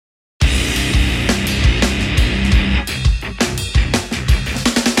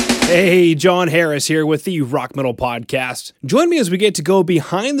Hey, John Harris here with the Rock Metal Podcast. Join me as we get to go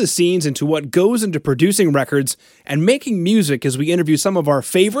behind the scenes into what goes into producing records and making music as we interview some of our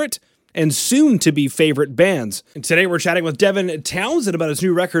favorite and soon-to-be favorite bands. And today we're chatting with Devin Townsend about his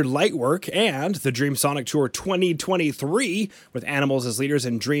new record, Lightwork, and the Dreamsonic Tour 2023 with Animals as leaders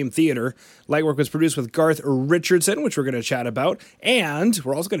in Dream Theater. Lightwork was produced with Garth Richardson, which we're going to chat about, and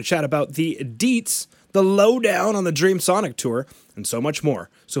we're also going to chat about the deets, the lowdown on the Dreamsonic Tour, and so much more.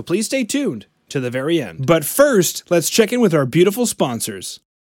 So please stay tuned to the very end. But first, let's check in with our beautiful sponsors.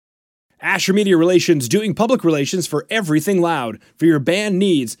 Asher Media Relations, doing public relations for everything loud. For your band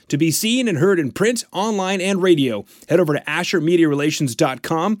needs to be seen and heard in print, online, and radio. Head over to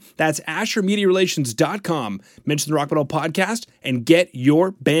AsherMediaRelations.com. That's AsherMediaRelations.com. Mention the Rock Metal Podcast and get your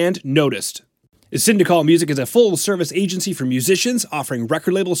band noticed. Syndicol Music is a full-service agency for musicians offering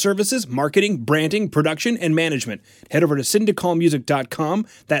record label services, marketing, branding, production, and management. Head over to syndicolmusic.com.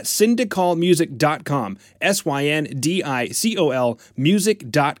 That's syndicolmusic.com. SYNDICOL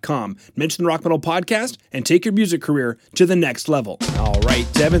music.com. Mention the Rock Metal Podcast and take your music career to the next level. All right,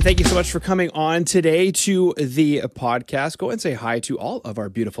 Devin, thank you so much for coming on today to the podcast. Go and say hi to all of our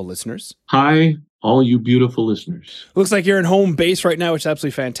beautiful listeners. Hi, all you beautiful listeners. Looks like you're in home base right now, which is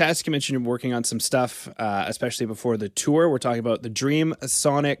absolutely fantastic. You mentioned you're working on some stuff, especially before the tour. We're talking about the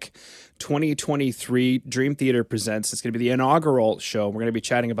Dreamsonic 2023 Dream Theater Presents. It's going to be the inaugural show. We're going to be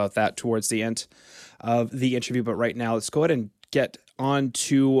chatting about that towards the end of the interview. But right now, let's go ahead and get on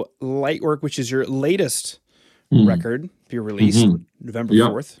to Lightwork, which is your latest record, your release, November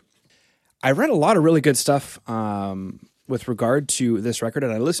 4th. I read a lot of really good stuff with regard to this record,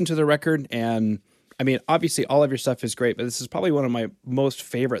 and I listened to the record, and I mean, obviously all of your stuff is great, but this is probably one of my most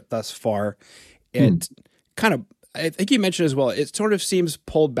favorite thus far. It kind of, I think you mentioned as well, it sort of seems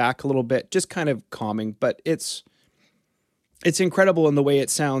pulled back a little bit, just kind of calming, but it's incredible in the way it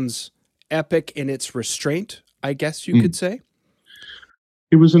sounds, epic in its restraint, I guess you could say.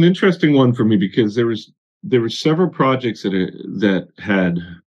 It was an interesting one for me because there were several projects that had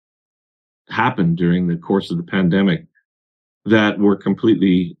happened during the course of the pandemic that were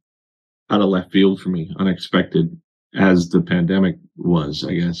completely out of left field for me, unexpected as the pandemic was,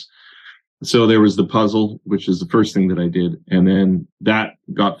 I guess. So there was the puzzle, which is the first thing that I did. And then that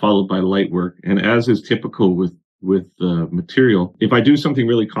got followed by Lightwork. And as is typical with material, if I do something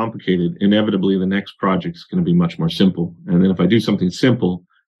really complicated, inevitably the next project is going to be much more simple. And then if I do something simple,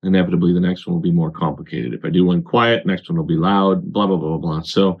 inevitably the next one will be more complicated. If I do one quiet, next one will be loud, blah, blah, blah, blah.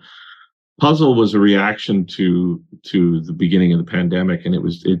 So puzzle was a reaction to the beginning of the pandemic, and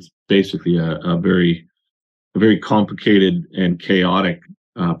it's basically a very complicated and chaotic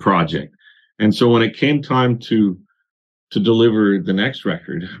project. And so when it came time to deliver the next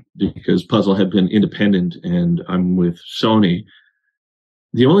record, because Puzzle had been independent and I'm with Sony,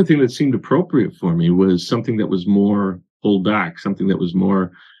 the only thing that seemed appropriate for me was something that was more pulled back, something that was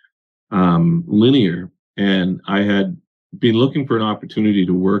more linear. And I had been looking for an opportunity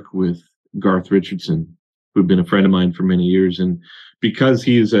to work with Garth Richardson, who'd been a friend of mine for many years. And because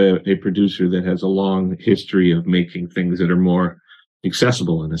he is a producer that has a long history of making things that are more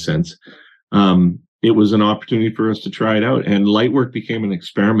accessible in a sense, it was an opportunity for us to try it out. And Lightwork became an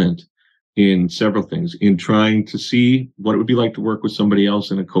experiment in several things, in trying to see what it would be like to work with somebody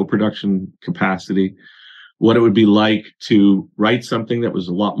else in a co-production capacity, what it would be like to write something that was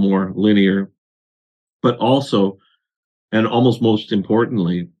a lot more linear, but also, and almost most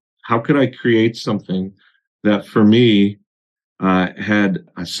importantly, how could I create something that for me had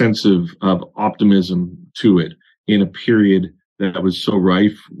a sense of optimism to it in a period that was so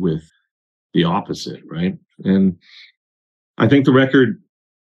rife with the opposite, right? And I think the record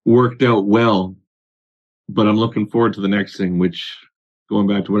worked out well, but I'm looking forward to the next thing, which, going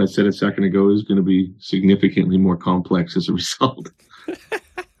back to what I said a second ago, is going to be significantly more complex as a result.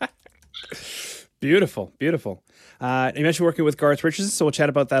 Beautiful, beautiful. You mentioned working with Garth Richardson, so we'll chat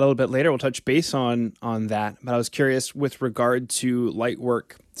about that a little bit later. We'll touch base on that. But I was curious with regard to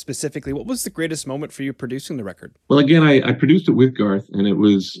Lightwork specifically, what was the greatest moment for you producing the record? Well, again, I produced it with Garth, and it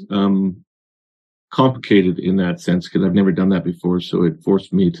was complicated in that sense because I've never done that before. So it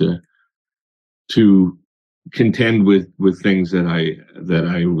forced me to contend with things that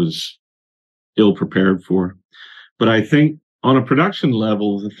I was ill prepared for. But I think on a production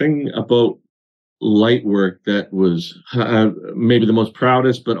level, the thing about Lightwork that was maybe the most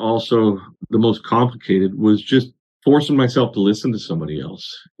proudest, but also the most complicated, was just forcing myself to listen to somebody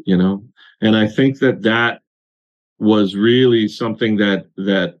else, you know? And I think that was really something that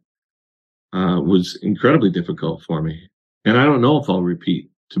was incredibly difficult for me. And I don't know if I'll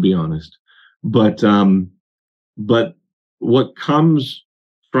repeat, to be honest. But what comes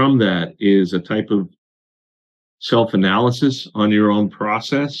from that is a type of self-analysis on your own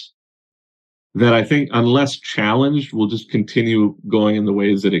process that I think, unless challenged, will just continue going in the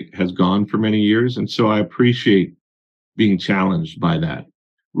ways that it has gone for many years. And so I appreciate being challenged by that.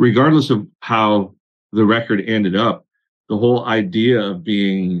 Regardless of how the record ended up, the whole idea of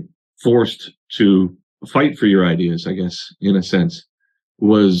being forced to fight for your ideas, I guess, in a sense,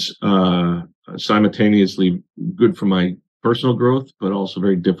 was simultaneously good for my personal growth, but also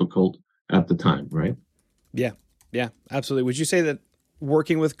very difficult at the time, right? Yeah, yeah, absolutely. Would you say that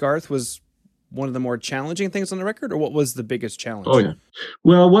working with Garth was one of the more challenging things on the record, or what was the biggest challenge? Oh, yeah.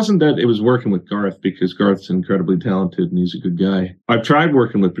 Well, it wasn't that it was working with Garth, because Garth's incredibly talented and he's a good guy. I've tried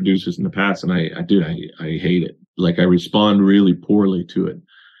working with producers in the past, and I hate it. Like, I respond really poorly to it.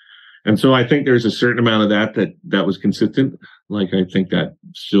 And so I think there's a certain amount of that was consistent. Like, I think that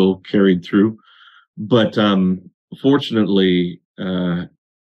still carried through. But fortunately,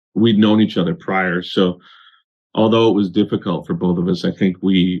 we'd known each other prior. So although it was difficult for both of us, I think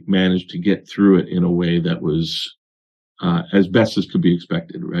we managed to get through it in a way that was as best as could be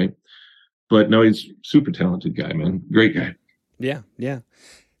expected, right? But no, he's a super talented guy, man. Great guy. Yeah, yeah.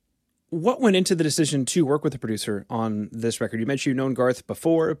 What went into the decision to work with a producer on this record? You mentioned you've known Garth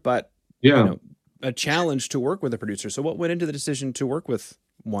before, but a challenge to work with a producer. So what went into the decision to work with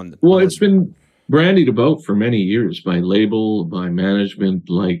one? Well, it's been brandied about for many years by label, by management,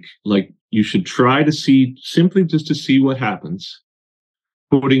 like you should try to see what happens,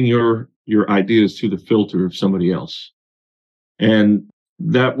 putting your ideas through the filter of somebody else. And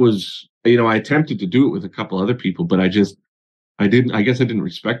that was, I attempted to do it with a couple other people, but I guess I didn't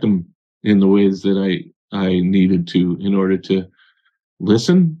respect them in the ways that I needed to in order to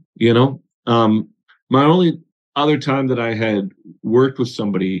listen, my only other time that I had worked with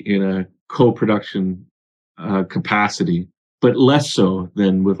somebody in a co-production capacity, but less so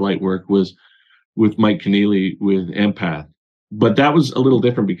than with Lightwork, was with Mike Keneally with Empath. But that was a little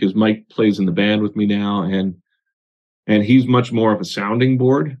different because Mike plays in the band with me now, and he's much more of a sounding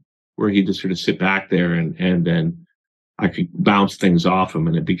board where he just sort of sit back there and then I could bounce things off him,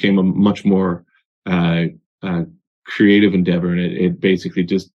 and it became a much more creative endeavor. And it basically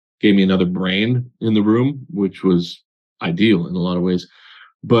just gave me another brain in the room, which was ideal in a lot of ways.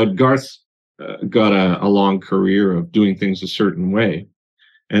 But Garth's got a long career of doing things a certain way.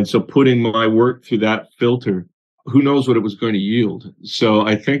 And so putting my work through that filter, who knows what it was going to yield. So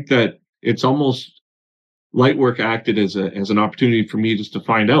I think that it's almost Lightwork acted as an opportunity for me just to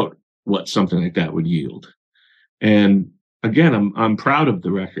find out what something like that would yield. And again, I'm proud of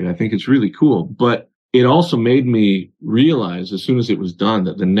the record. I think it's really cool, but it also made me realize as soon as it was done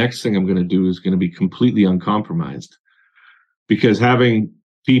that the next thing I'm going to do is going to be completely uncompromised, because having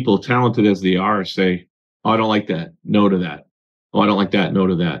people talented as they are say, "Oh, I don't like that. No to that. Oh, I don't like that. No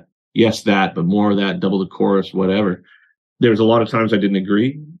to that. Yes, that, but more of that, double the chorus, whatever." There's a lot of times I didn't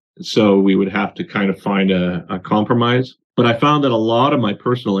agree. So we would have to kind of find a compromise. But I found that a lot of my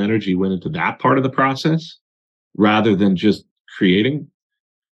personal energy went into that part of the process rather than just creating.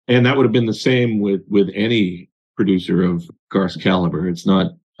 And that would have been the same with any producer of Garth's caliber. It's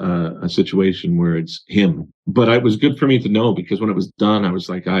not a situation where it's him. But it was good for me to know, because when it was done, I was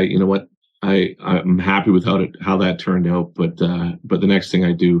like, you know what? I'm happy with how that turned out. But the next thing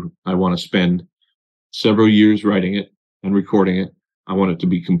I do, I want to spend several years writing it and recording it. I want it to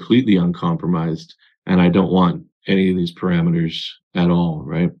be completely uncompromised, and I don't want any of these parameters at all,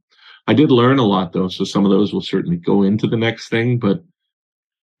 right? I did learn a lot, though, so some of those will certainly go into the next thing, but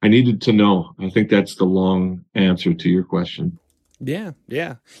I needed to know. I think that's the long answer to your question. Yeah,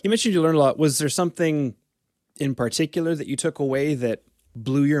 yeah. You mentioned you learned a lot. Was there something in particular that you took away that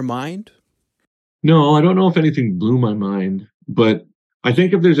blew your mind? No, I don't know if anything blew my mind, but I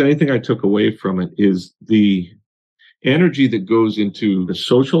think if there's anything I took away from it is the energy that goes into the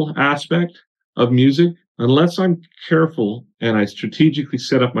social aspect of music. Unless I'm careful and I strategically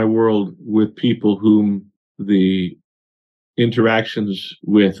set up my world with people whom the interactions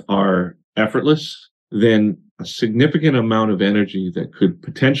with are effortless, then a significant amount of energy that could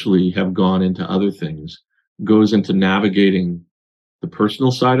potentially have gone into other things goes into navigating the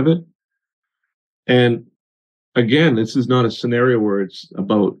personal side of it. And again, this is not a scenario where it's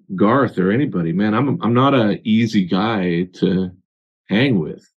about Garth or anybody, man. I'm not an easy guy to hang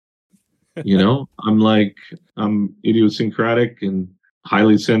with. I'm idiosyncratic and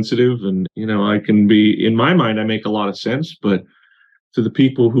highly sensitive, and I can be, in my mind, I make a lot of sense, but to the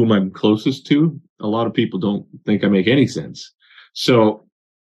people whom I'm closest to, a lot of people don't think I make any sense. So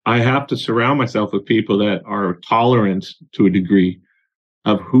I have to surround myself with people that are tolerant to a degree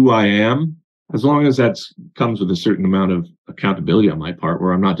of who I am as long as that comes with a certain amount of accountability on my part,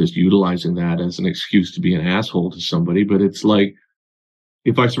 where I'm not just utilizing that as an excuse to be an asshole to somebody, but it's like,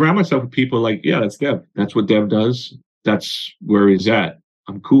 if I surround myself with people like, yeah, that's Dev, that's what Dev does, that's where he's at,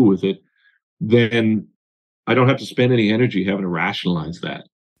 I'm cool with it, then I don't have to spend any energy having to rationalize that.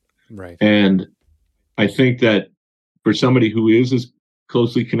 Right. And I think that for somebody who is as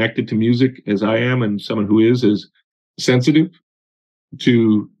closely connected to music as I am, and someone who is as sensitive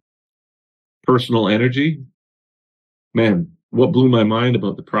to personal energy, man, what blew my mind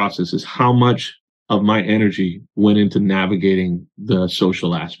about the process is how much of my energy went into navigating the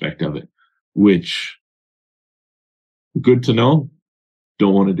social aspect of it, which, good to know,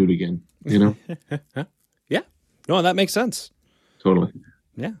 don't want to do it again, you know? Yeah. No, that makes sense. Totally.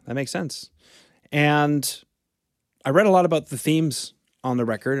 Yeah, that makes sense. And I read a lot about the themes on the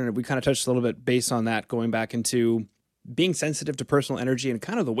record, and we kind of touched a little bit based on that, going back into being sensitive to personal energy and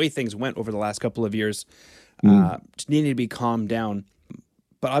kind of the way things went over the last couple of years, needing to be calmed down.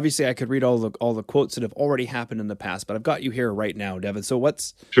 But obviously I could read all the quotes that have already happened in the past, but I've got you here right now, Devin. So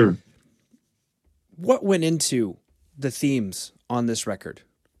what went into the themes on this record?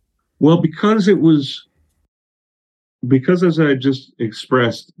 Well, because as I just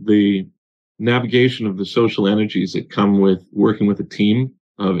expressed, the navigation of the social energies that come with working with a team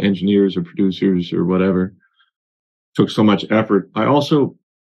of engineers or producers or whatever took so much effort. I also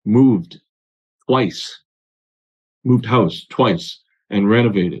moved house twice, and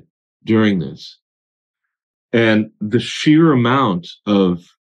renovated during this. And the sheer amount of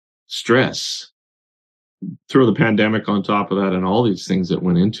stress, throw the pandemic on top of that and all these things that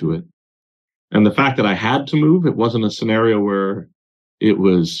went into it. And the fact that I had to move, it wasn't a scenario where it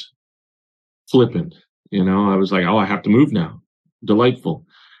was flippant. You know, I was like, oh, I have to move now. Delightful.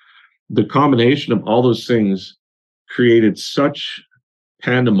 The combination of all those things created such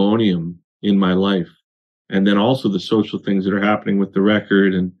pandemonium in my life. And then also the social things that are happening with the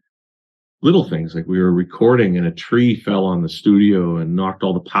record, and little things like we were recording and a tree fell on the studio and knocked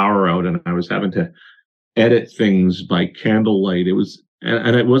all the power out. And I was having to edit things by candlelight. It was,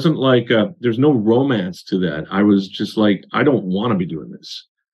 and it wasn't like, there's no romance to that. I was just like, I don't want to be doing this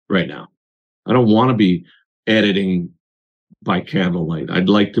right now. I don't want to be editing by candlelight. I'd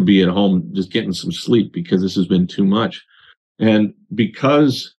like to be at home just getting some sleep, because this has been too much. And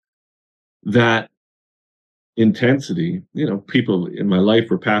because that intensity, you know, people in my life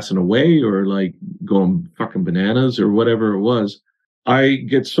were passing away or like going fucking bananas or whatever it was, I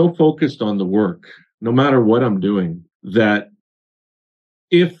get so focused on the work, no matter what I'm doing, that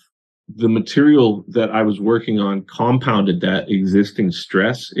if the material that I was working on compounded that existing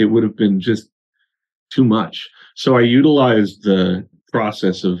stress, it would have been just too much. So I utilized the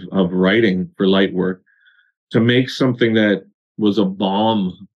process of writing for Lightwork to make something that was a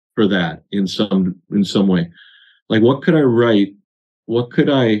balm for that in some way. Like, what could I write? What could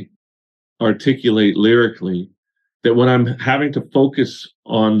I articulate lyrically that when I'm having to focus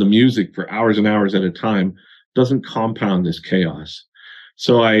on the music for hours and hours at a time doesn't compound this chaos?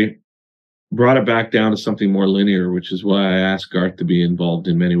 So I brought it back down to something more linear, which is why I asked Garth to be involved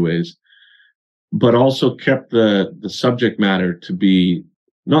in many ways, but also kept the subject matter to be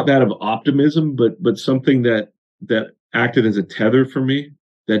not that of optimism, but something that acted as a tether for me,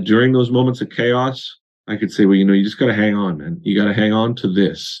 that during those moments of chaos, I could say, well, you know, you just got to hang on, man. You got to hang on to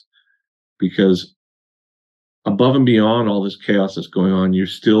this, because above and beyond all this chaos that's going on, you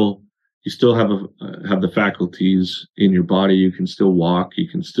still have the faculties in your body. You can still walk. You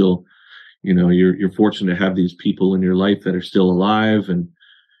can still, you know, you're fortunate to have these people in your life that are still alive, and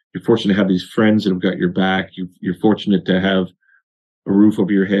you're fortunate to have these friends that have got your back. You're fortunate to have a roof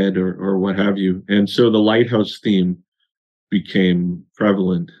over your head or what have you. And so the lighthouse theme became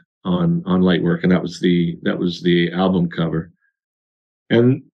prevalent on Lightwork, and that was the album cover.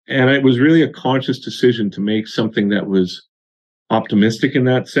 And it was really a conscious decision to make something that was optimistic in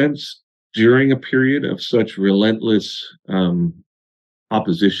that sense during a period of such relentless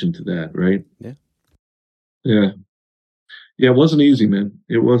opposition to that, right? Yeah. It wasn't easy, man.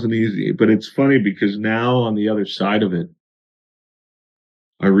 It wasn't easy. But it's funny because now on the other side of it,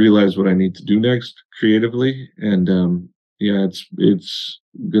 I realize what I need to do next creatively. And it's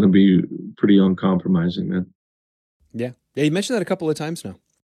going to be pretty uncompromising, man. Yeah. Yeah, you mentioned that a couple of times now.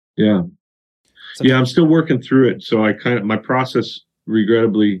 Yeah. Yeah, I'm still working through it. So my process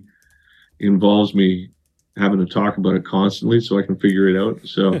regrettably involves me having to talk about it constantly so I can figure it out.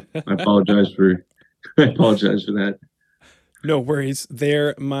 So I apologize for that. No worries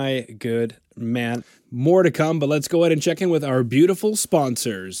there, my good man. More to come, but let's go ahead and check in with our beautiful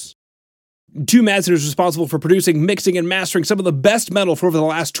sponsors. Two Madsen is responsible for producing, mixing, and mastering some of the best metal for over the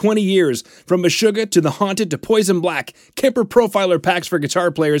last 20 years. From Meshuggah to The Haunted to Poison Black, Kemper Profiler packs for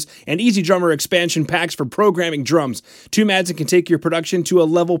guitar players, and Easy Drummer expansion packs for programming drums. Two Madsen can take your production to a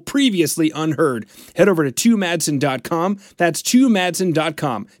level previously unheard. Head over to twomadsen.com. That's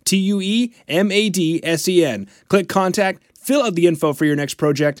twomadsen.com. TUEMADSEN. Click contact, fill out the info for your next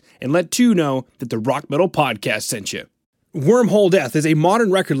project, and let Two know that the Rock Metal Podcast sent you. Wormhole Death is a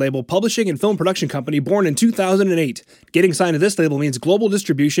modern record label, publishing, and film production company born in 2008. Getting signed to this label means global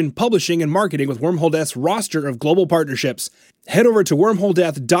distribution, publishing, and marketing with Wormhole Death's roster of global partnerships. Head over to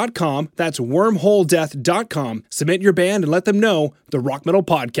wormholedeath.com, that's wormholedeath.com, submit your band, and let them know the Rock Metal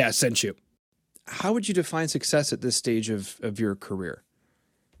Podcast sent you. How would you define success at this stage of your career?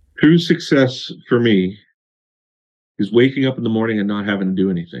 True success for me is waking up in the morning and not having to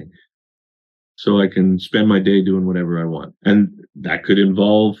do anything, so I can spend my day doing whatever I want. And that could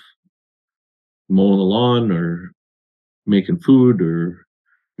involve mowing the lawn or making food or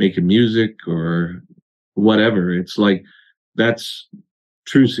making music or whatever. It's like, that's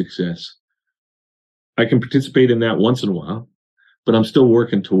true success. I can participate in that once in a while, but I'm still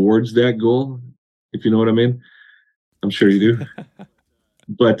working towards that goal, if you know what I mean. I'm sure you do.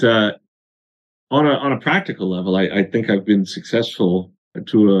 But on a practical level, I think I've been successful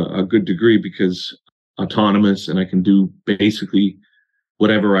to a good degree, because autonomous, and I can do basically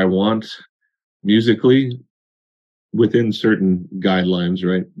whatever I want musically within certain guidelines,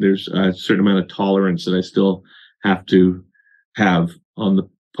 right? There's a certain amount of tolerance that I still have to have on the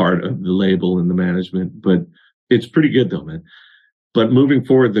part of the label and the management, but it's pretty good though, man. But moving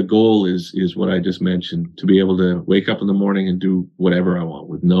forward, the goal is what I just mentioned, to be able to wake up in the morning and do whatever I want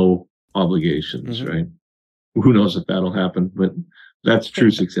with no obligations, right? Who knows if that'll happen, but that's true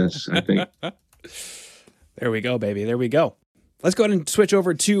success, I think. There we go, baby. There we go. Let's go ahead and switch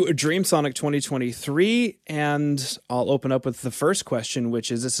over to Dreamsonic 2023, and I'll open up with the first question,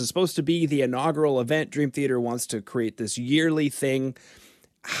 which is, this is supposed to be the inaugural event. Dream Theater wants to create this yearly thing.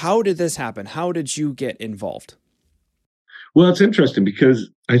 How did this happen? How did you get involved? Well, it's interesting, because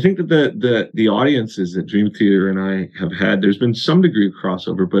I think that the audiences that Dream Theater and I have had, there's been some degree of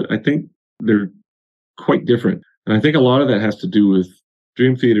crossover, but I think they're quite different. And I think a lot of that has to do with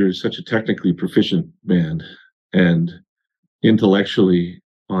Dream Theater is such a technically proficient band, and intellectually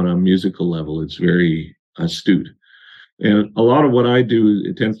on a musical level, it's very astute. And a lot of what I do,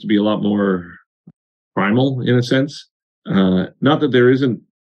 it tends to be a lot more primal in a sense. Not that there isn't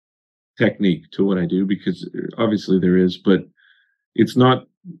technique to what I do, because obviously there is, but it's not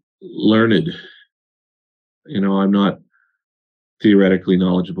learned. You know, I'm not theoretically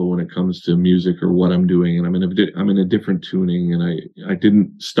knowledgeable when it comes to music or what I'm doing, and I'm in a different tuning, and I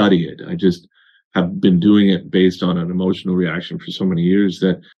didn't study it. I just have been doing it based on an emotional reaction for so many years,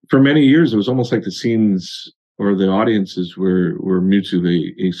 that for many years it was almost like the scenes or the audiences were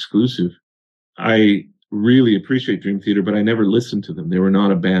mutually exclusive. I really appreciate Dream Theater, but I never listened to them. They were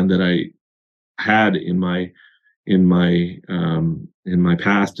not a band that I had in my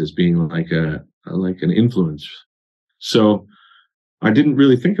past as being like an influence. So I didn't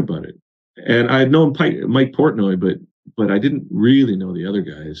really think about it. And I had known Mike Portnoy, but I didn't really know the other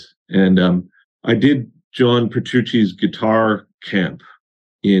guys. And I did John Petrucci's guitar camp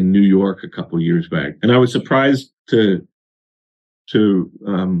in New York a couple of years back, and I was surprised to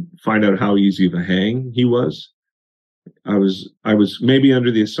find out how easy of a hang he was. I was maybe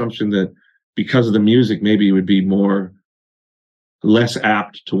under the assumption that because of the music, maybe he would be less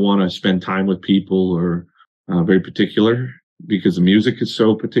apt to want to spend time with people, or very particular, because the music is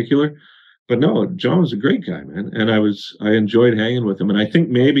so particular. But no, John was a great guy, man. And I enjoyed hanging with him. And I think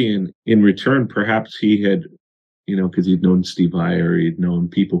maybe in return, perhaps he had, because he'd known Steve Vai, or he'd known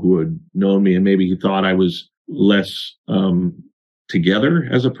people who had known me, and maybe he thought I was less together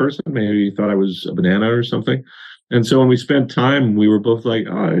as a person. Maybe he thought I was a banana or something. And so when we spent time, we were both like,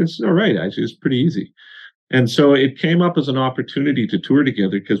 oh, it's all right. Actually, it's pretty easy. And so it came up as an opportunity to tour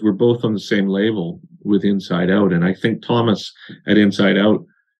together, because we're both on the same label with Inside Out. And I think Thomas at Inside Out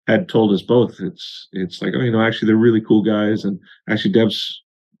had told us both, it's like, oh, actually they're really cool guys. And actually Dev's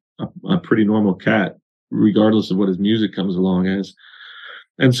a pretty normal cat, regardless of what his music comes along as.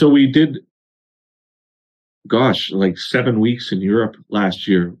 And so we did, like 7 weeks in Europe last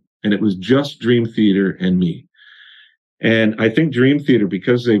year, and it was just Dream Theater and me. And I think Dream Theater,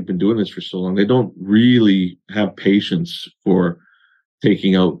 because they've been doing this for so long, they don't really have patience for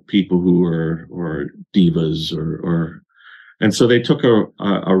taking out people who are divas and so they took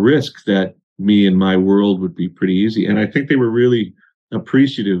a risk that me and my world would be pretty easy. And I think they were really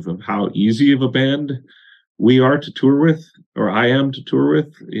appreciative of how easy of a band we are to tour with, or I am to tour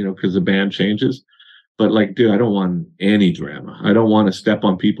with, because the band changes. But like, dude, I don't want any drama. I don't want to step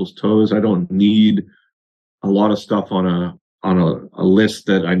on people's toes. I don't need a lot of stuff on a list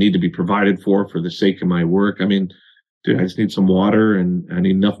that I need to be provided for the sake of my work. I mean, dude, I just need some water and I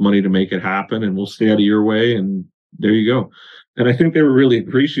need enough money to make it happen, and we'll stay out of your way. And there you go. And I think they were really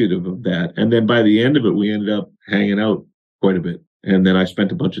appreciative of that. And then by the end of it, we ended up hanging out quite a bit. And then I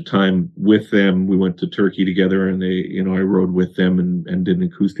spent a bunch of time with them. We went to Turkey together, and I rode with them and did an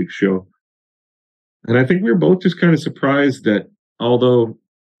acoustic show. And I think we were both just kind of surprised that although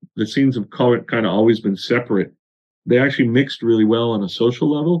the scenes have kind of always been separate, they actually mixed really well on a social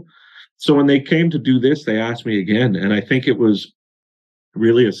level. So when they came to do this, they asked me again. And I think it was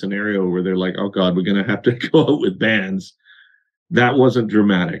really a scenario where they're like, oh God, we're going to have to go out with bands. That wasn't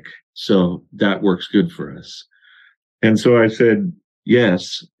dramatic. So that works good for us. And so I said,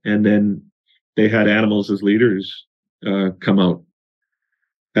 yes. And then they had Animals as Leaders come out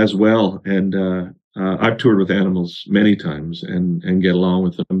as well. And I've toured with Animals many times and get along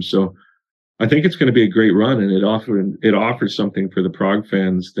with them. So I think it's going to be a great run, and it offers something for the prog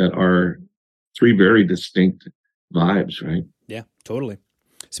fans that are three very distinct vibes, right? Yeah, totally.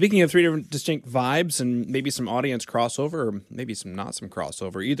 Speaking of three different distinct vibes and maybe some audience crossover, or maybe some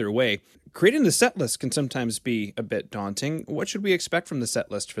crossover, either way, creating the set list can sometimes be a bit daunting. What should we expect from the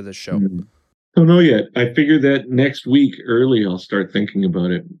set list for this show? Don't know yet. I figure that next week early I'll start thinking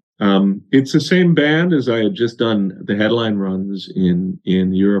about it. It's the same band as I had just done the headline runs in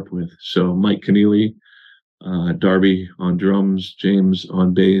Europe with. So Mike Keneally, Darby on drums, James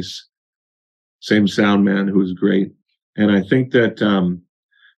on bass, same sound man who was great. And I think that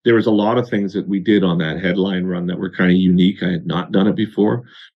there was a lot of things that we did on that headline run that were kind of unique. I had not done it before.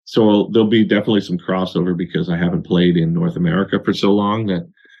 So there'll be definitely some crossover because I haven't played in North America for so long that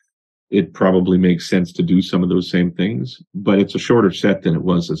it probably makes sense to do some of those same things, but it's a shorter set than it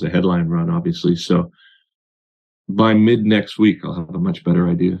was as a headline run, obviously. So by mid next week, I'll have a much better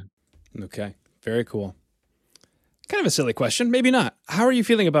idea. Okay. Very cool. Kind of a silly question. Maybe not. How are you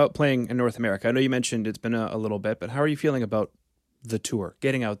feeling about playing in North America? I know you mentioned it's been a little bit, but how are you feeling about the tour,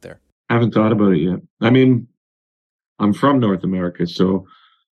 getting out there? I haven't thought about it yet. I mean, I'm from North America, so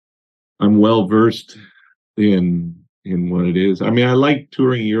I'm well versed in what it is. I mean, I like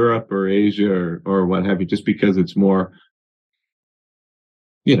touring Europe or Asia or what have you, just because it's more,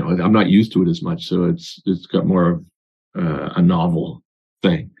 I'm not used to it as much. So it's got more of a novel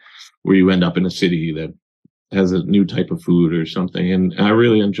thing where you end up in a city that has a new type of food or something. And I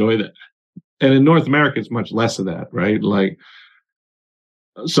really enjoy that. And in North America, it's much less of that, right? Like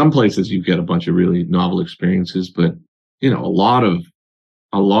some places you get a bunch of really novel experiences, but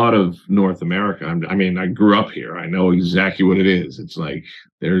a lot of North America. I mean, I grew up here. I know exactly what it is. It's like,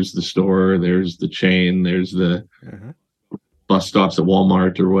 there's the store, there's the chain, there's the bus stops at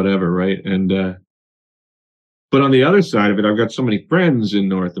Walmart or whatever. Right. And, but on the other side of it, I've got so many friends in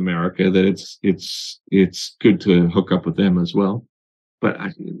North America that it's good to hook up with them as well. But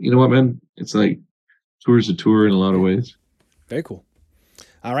you know what, man? It's like tour's a tour in a lot of ways. Very cool.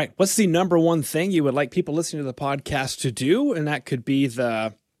 All right. What's the number one thing you would like people listening to the podcast to do? And that could be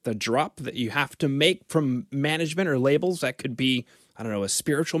the drop that you have to make from management or labels. That could be, I don't know, a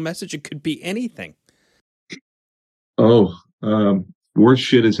spiritual message. It could be anything. Oh, worse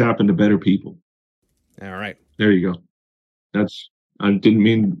shit has happened to better people. All right. There you go. I didn't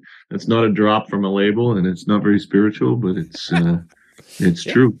mean, that's not a drop from a label, and it's not very spiritual, but it's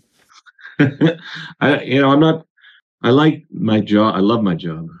true. I like my job. I love my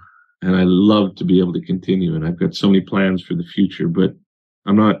job, and I love to be able to continue. And I've got so many plans for the future, but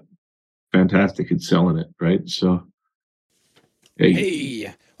I'm not fantastic at selling it, right? So,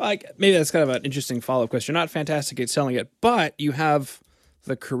 hey. Like, maybe that's kind of an interesting follow-up question. You're not fantastic at selling it, but you have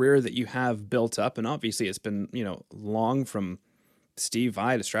the career that you have built up, and obviously it's been, long from Steve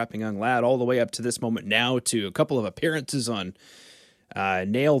Vai to Strapping Young Lad all the way up to this moment now to a couple of appearances on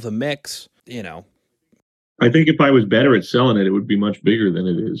Nail the Mix, I think if I was better at selling it, it would be much bigger than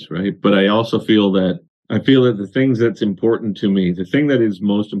it is, right? But I also feel that the things that's important to me, the thing that is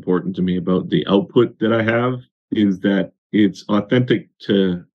most important to me about the output that I have is that it's authentic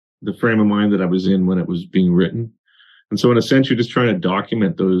to the frame of mind that I was in when it was being written. And so in a sense, you're just trying to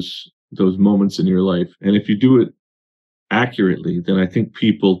document those moments in your life. And if you do it accurately, then I think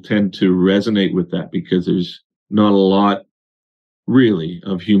people tend to resonate with that because there's not a lot really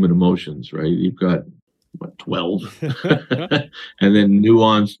of human emotions, right? You've got 12 and then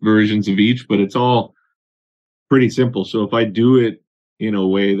nuanced versions of each, but it's all pretty simple. So if I do it in a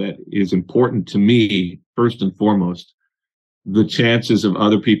way that is important to me, first and foremost, the chances of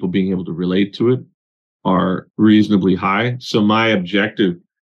other people being able to relate to it are reasonably high. So my objective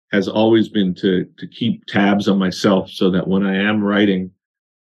has always been to keep tabs on myself so that when I am writing,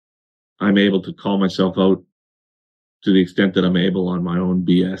 I'm able to call myself out to the extent that I'm able on my own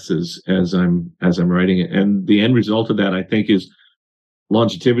BS as I'm writing it. And the end result of that, I think, is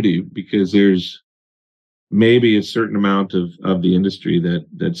longevity, because there's maybe a certain amount of the industry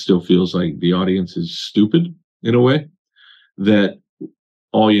that still feels like the audience is stupid in a way, that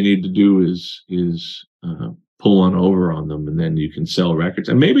all you need to do is pull on over on them, and then you can sell records.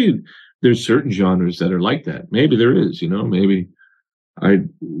 And maybe there's certain genres that are like that. Maybe there is, maybe I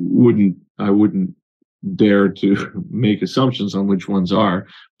wouldn't dare to make assumptions on which ones are,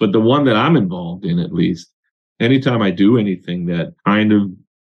 but the one that I'm involved in, at least, anytime I do anything that kind of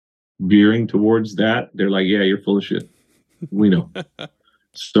veering towards that, they're like, yeah, you're full of shit. We know.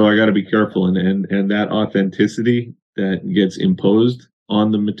 So I got to be careful. And that authenticity that gets imposed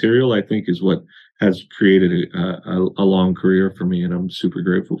on the material, I think, is what has created a long career for me, and I'm super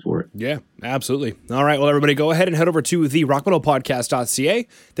grateful for it. Yeah, absolutely. All right, well, everybody, go ahead and head over to the rockmetalpodcast.ca.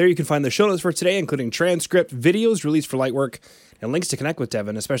 There you can find the show notes for today, including transcript, videos released for Lightwork, and links to connect with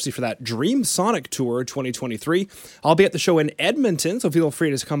Devin, especially for that Dreamsonic Tour 2023. I'll be at the show in Edmonton, so feel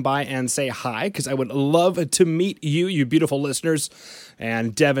free to come by and say hi, because I would love to meet you, you beautiful listeners.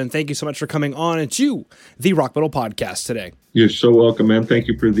 And Devin, thank you so much for coming on to the Rock Metal Podcast today. You're so welcome, man. Thank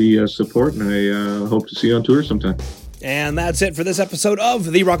you for the support, and I hope to see you on tour sometime. And that's it for this episode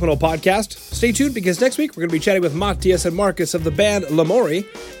of the Rock Metal Podcast. Stay tuned, because next week we're going to be chatting with Matthias and Marcus of the band Lamori.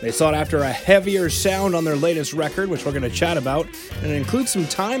 They sought after a heavier sound on their latest record, which we're going to chat about, and it includes some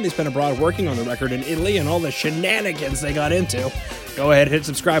time they spent abroad working on the record in Italy and all the shenanigans they got into. Go ahead, hit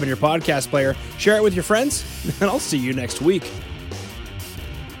subscribe in your podcast player, share it with your friends, and I'll see you next week.